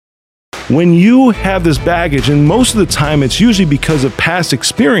when you have this baggage, and most of the time it's usually because of past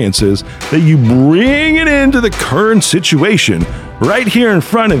experiences, that you bring it into the current situation right here in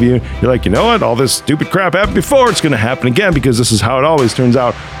front of you. You're like, you know what? All this stupid crap happened before. It's going to happen again because this is how it always turns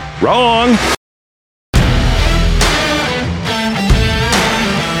out. Wrong.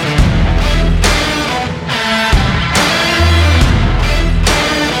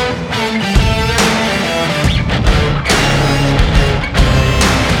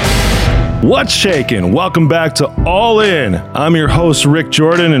 What's shaking? Welcome back to All In. I'm your host, Rick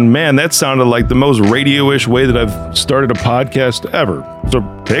Jordan, and man, that sounded like the most radio-ish way that I've started a podcast ever. So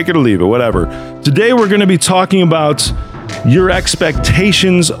take it or leave it, whatever. Today we're going to be talking about your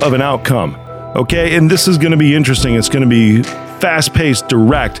expectations of an outcome, okay? And this is going to be interesting. It's going to be fast-paced,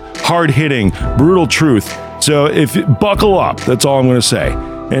 direct, hard-hitting, brutal truth. So buckle up, that's all I'm going to say.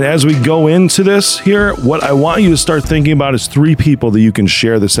 And as we go into this here, what I want you to start thinking about is 3 people that you can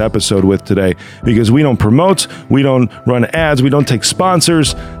share this episode with today, because we don't promote, we don't run ads, we don't take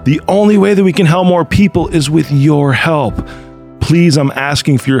sponsors. The only way that we can help more people is with your help. Please, I'm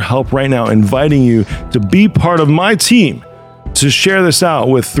asking for your help right now, inviting you to be part of my team, to share this out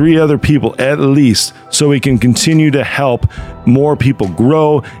with 3 other people at least, so we can continue to help more people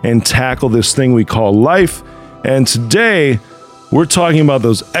grow and tackle this thing we call life. And today, we're talking about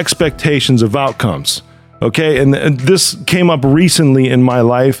those expectations of outcomes, okay? And this came up recently in my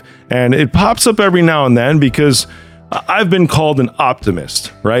life, and it pops up every now and then because I've been called an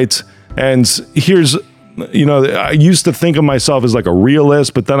optimist, right? And I used to think of myself as like a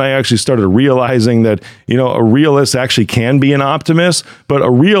realist, but then I actually started realizing that, a realist actually can be an optimist. But a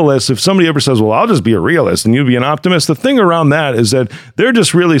realist, if somebody ever says, well, I'll just be a realist and you be an optimist, the thing around that is that they're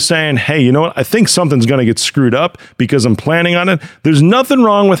just really saying, hey, you know what? I think something's going to get screwed up because I'm planning on it. There's nothing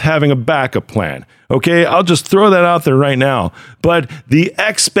wrong with having a backup plan. Okay, I'll just throw that out there right now. But the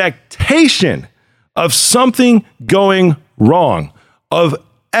expectation of something going wrong, of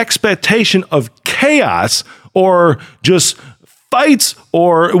expectation of chaos, or just fights,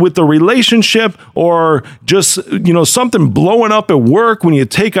 or with the relationship, or just, something blowing up at work when you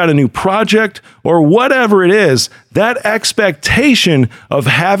take on a new project, or whatever it is, that expectation of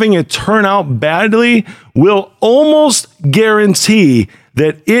having it turn out badly will almost guarantee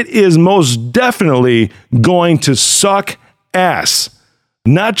that it is most definitely going to suck ass.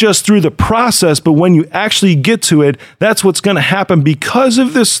 Not just through the process, but when you actually get to it, that's what's going to happen because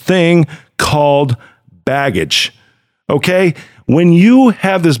of this thing called baggage. Okay? When you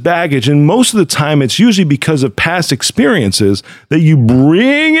have this baggage, and most of the time it's usually because of past experiences, that you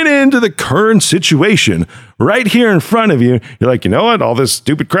bring it into the current situation right here in front of you. You're like, you know what? All this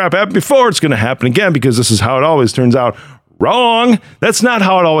stupid crap happened before. It's going to happen again because this is how it always turns out. Wrong. That's not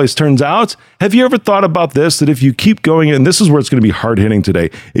how it always turns out. Have you ever thought about this? That if you keep going, and this is where it's going to be hard hitting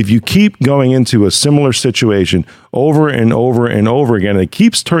today, if you keep going into a similar situation over and over and over again, and it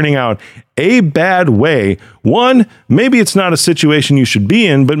keeps turning out a bad way, one, maybe it's not a situation you should be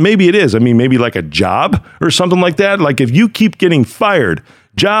in, but maybe it is. I mean, maybe like a job or something like that. Like if you keep getting fired,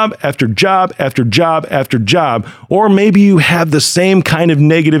 job after job after job after job, or maybe you have the same kind of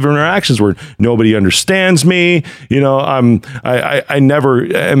negative interactions where nobody understands me, I never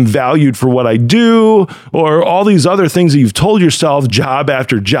am valued for what I do, or all these other things that you've told yourself job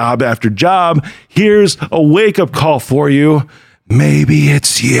after job after job. Here's a wake-up call for you. Maybe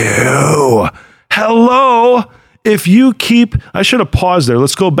it's you. Hello? If you keep, I should have paused there.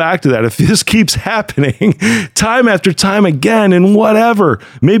 Let's go back to that. If this keeps happening time after time again and whatever,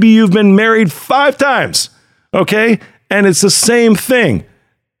 maybe you've been married 5 times, okay? And it's the same thing.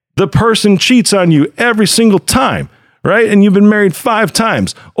 The person cheats on you every single time, right? And you've been married 5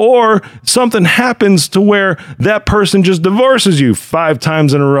 times. Or something happens to where that person just divorces you 5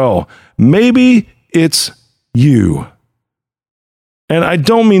 times in a row. Maybe it's you. And I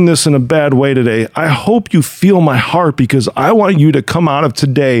don't mean this in a bad way today. I hope you feel my heart, because I want you to come out of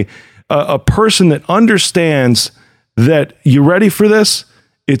today a person that understands that, you ready for this?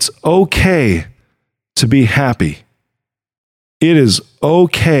 It's okay to be happy. It is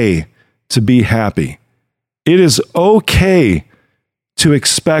okay to be happy. It is okay to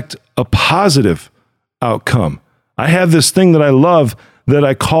expect a positive outcome. I have this thing that I love that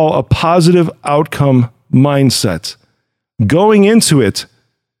I call a positive outcome mindset. Going into it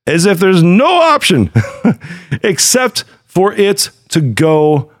as if there's no option except for it to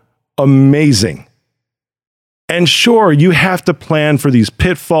go amazing. And sure, you have to plan for these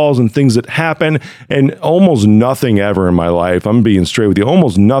pitfalls and things that happen, and almost nothing ever in my life, I'm being straight with you,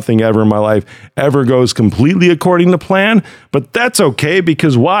 almost nothing ever in my life ever goes completely according to plan, but that's okay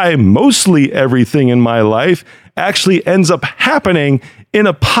because why? Mostly everything in my life actually ends up happening in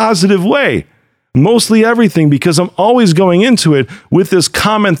a positive way. Mostly everything, because I'm always going into it with this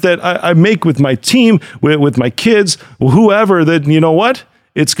comment that I make with my team, with my kids, whoever, that, you know what?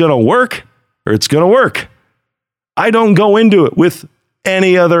 It's going to work or it's going to work. I don't go into it with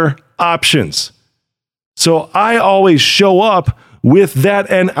any other options. So I always show up with that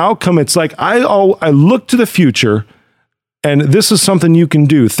end outcome. It's like I look to the future, and this is something you can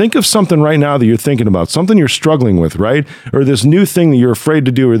do. Think of something right now that you're thinking about, something you're struggling with, right? Or this new thing that you're afraid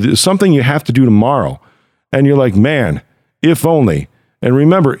to do, or something you have to do tomorrow. And you're like, man, if only. And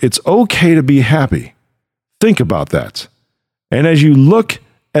remember, it's okay to be happy. Think about that. And as you look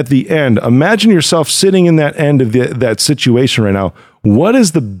at the end, imagine yourself sitting in that end of that situation right now. What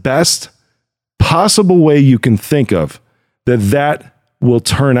is the best possible way you can think of that will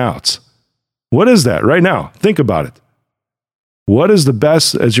turn out? What is that right now? Think about it. What is the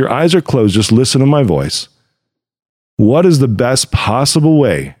best, as your eyes are closed, just listen to my voice. What is the best possible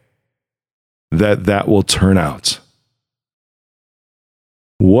way that will turn out?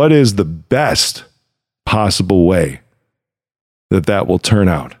 What is the best possible way that will turn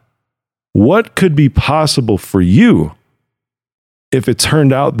out? What could be possible for you if it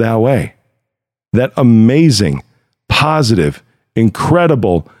turned out that way? That amazing, positive,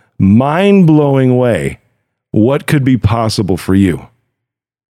 incredible, mind-blowing way. What could be possible for you?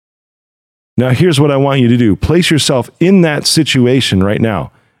 Now, here's what I want you to do. Place yourself in that situation right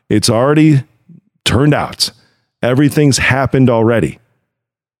now. It's already turned out. Everything's happened already.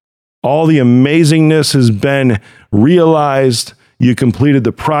 All the amazingness has been realized. You completed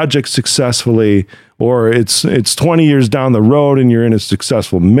the project successfully, or it's 20 years down the road and you're in a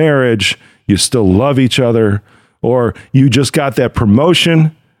successful marriage. You still love each other, or you just got that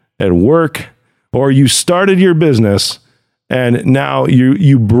promotion at work, or you started your business and now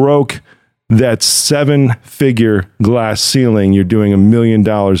you broke that 7-figure glass ceiling. You're doing $1 million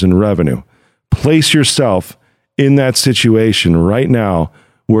in revenue. Place yourself in that situation right now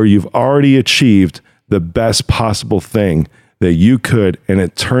where you've already achieved the best possible thing that you could, and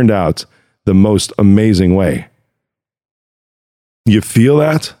it turned out the most amazing way. You feel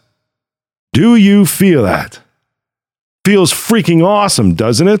that? Do you feel that? Feels freaking awesome,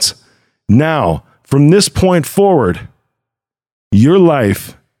 doesn't it? Now, from this point forward, your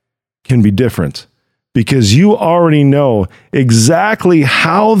life can be different because you already know exactly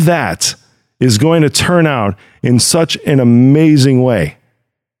how that is going to turn out in such an amazing way.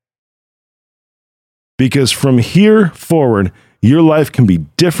 Because from here forward, your life can be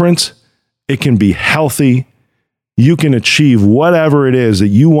different. It can be healthy. You can achieve whatever it is that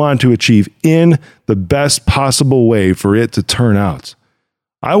you want to achieve in the best possible way for it to turn out.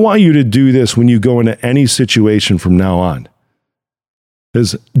 I want you to do this when you go into any situation from now on.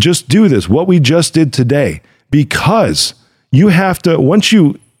 Is just do this, what we just did today, because you have to, once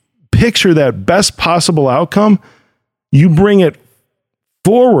you picture that best possible outcome, you bring it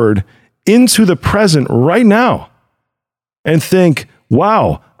forward into the present right now and think,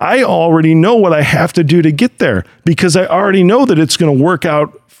 wow, I already know what I have to do to get there because I already know that it's going to work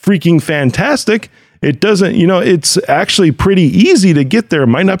out freaking fantastic. It doesn't, it's actually pretty easy to get there. It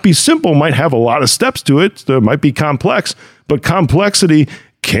might not be simple, might have a lot of steps to it. So it might be complex, but complexity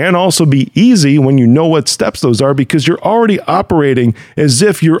can also be easy when you know what steps those are because you're already operating as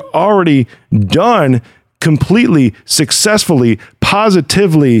if you're already done completely, successfully,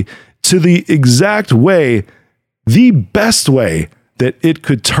 positively, to the exact way, the best way that it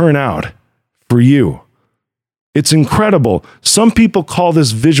could turn out for you. It's incredible. Some people call this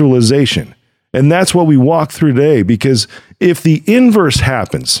visualization. And that's what we walk through today, because if the inverse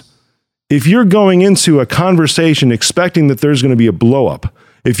happens, if you're going into a conversation expecting that there's going to be a blow up,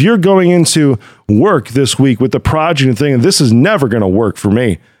 if you're going into work this week with the project and thinking, this is never going to work for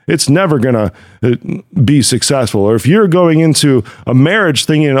me, it's never going to be successful. Or if you're going into a marriage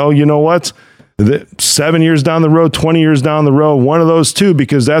thinking, oh, you know what? 7 years down the road, 20 years down the road, one of those two,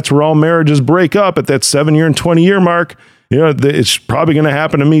 because that's where all marriages break up at that 7-year and 20-year mark. It's probably going to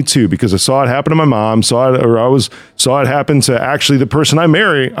happen to me too, because I saw it happen to my mom, saw it happen to actually the person I'm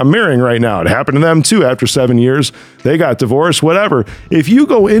marrying right now. It happened to them too after 7 years. They got divorced, whatever. If you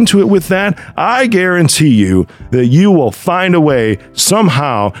go into it with that, I guarantee you that you will find a way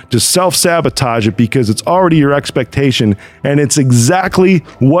somehow to self-sabotage it because it's already your expectation. And it's exactly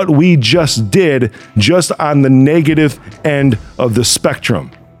what we just did, just on the negative end of the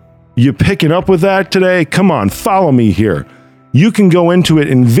spectrum. You picking up with that today? Come on, follow me here. You can go into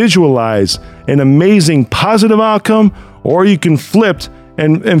it and visualize an amazing positive outcome, or you can flip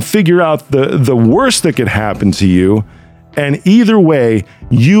and figure out the worst that could happen to you. And either way,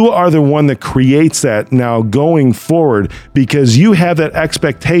 you are the one that creates that now going forward, because you have that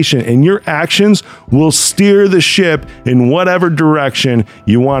expectation and your actions will steer the ship in whatever direction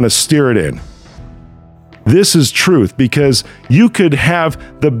you want to steer it in. This is truth, because you could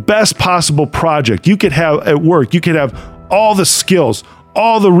have the best possible project. You could have at work, you could have all the skills,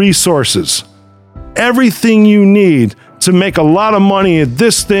 all the resources, everything you need to make a lot of money at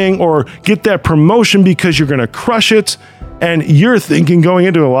this thing or get that promotion because you're going to crush it. And you're thinking going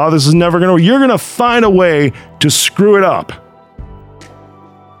into it, well, this is never going to work. You're going to find a way to screw it up.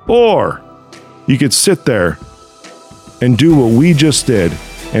 Or you could sit there and do what we just did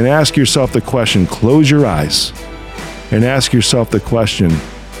and ask yourself the question, close your eyes and ask yourself the question.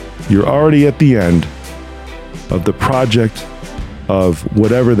 You're already at the end of the project of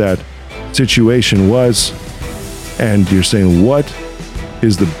whatever that situation was. And you're saying, what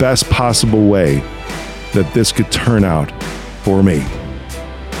is the best possible way that this could turn out for me?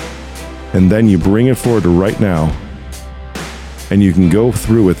 And then you bring it forward to right now, and you can go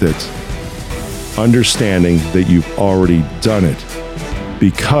through with it, understanding that you've already done it.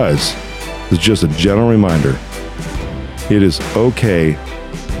 Because it's just a general reminder, it is okay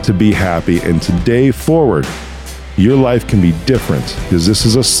to be happy, and today forward, your life can be different, because this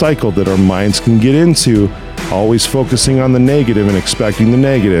is a cycle that our minds can get into, always focusing on the negative and expecting the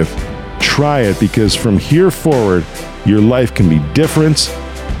negative. Try it, because from here forward, your life can be different,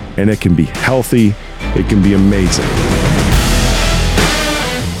 and it can be healthy. It can be amazing.